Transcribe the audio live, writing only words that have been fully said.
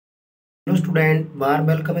Hello student,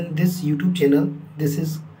 welcome in this YouTube channel. This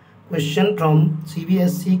is question from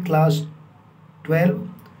CBSE class 12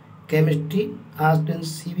 chemistry asked in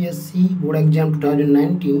CBSE board exam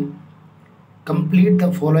 2019. Complete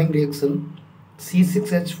the following reaction: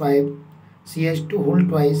 C6H5CH2 whole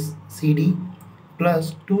twice CD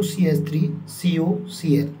plus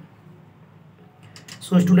 2CH3COCl.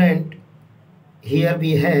 So student, here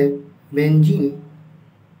we have benzene,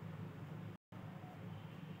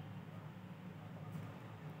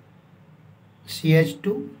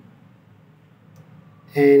 CH2,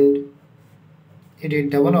 and it is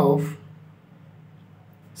double of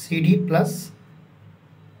CD plus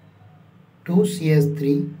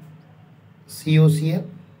 2CH3COCl.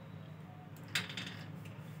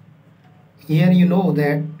 Here you know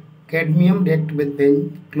that cadmium react with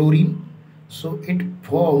chlorine, so it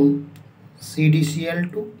form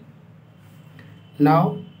CdCl2.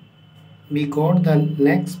 Now we got the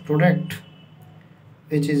next product,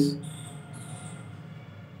 which is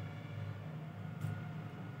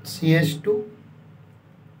CH2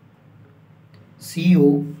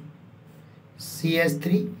 CO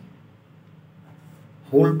CH3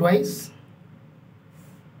 whole twice.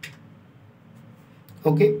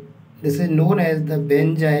 Okay, this is known as the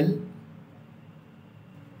benzyl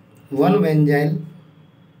 1 benzyl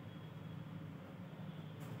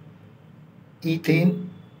ethane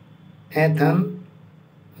ethane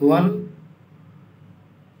 1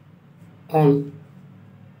 on.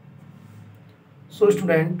 So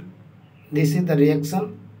student, this is the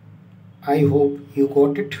reaction. I hope you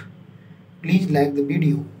got it. Please like the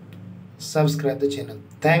video, subscribe the channel.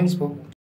 Thanks for watching.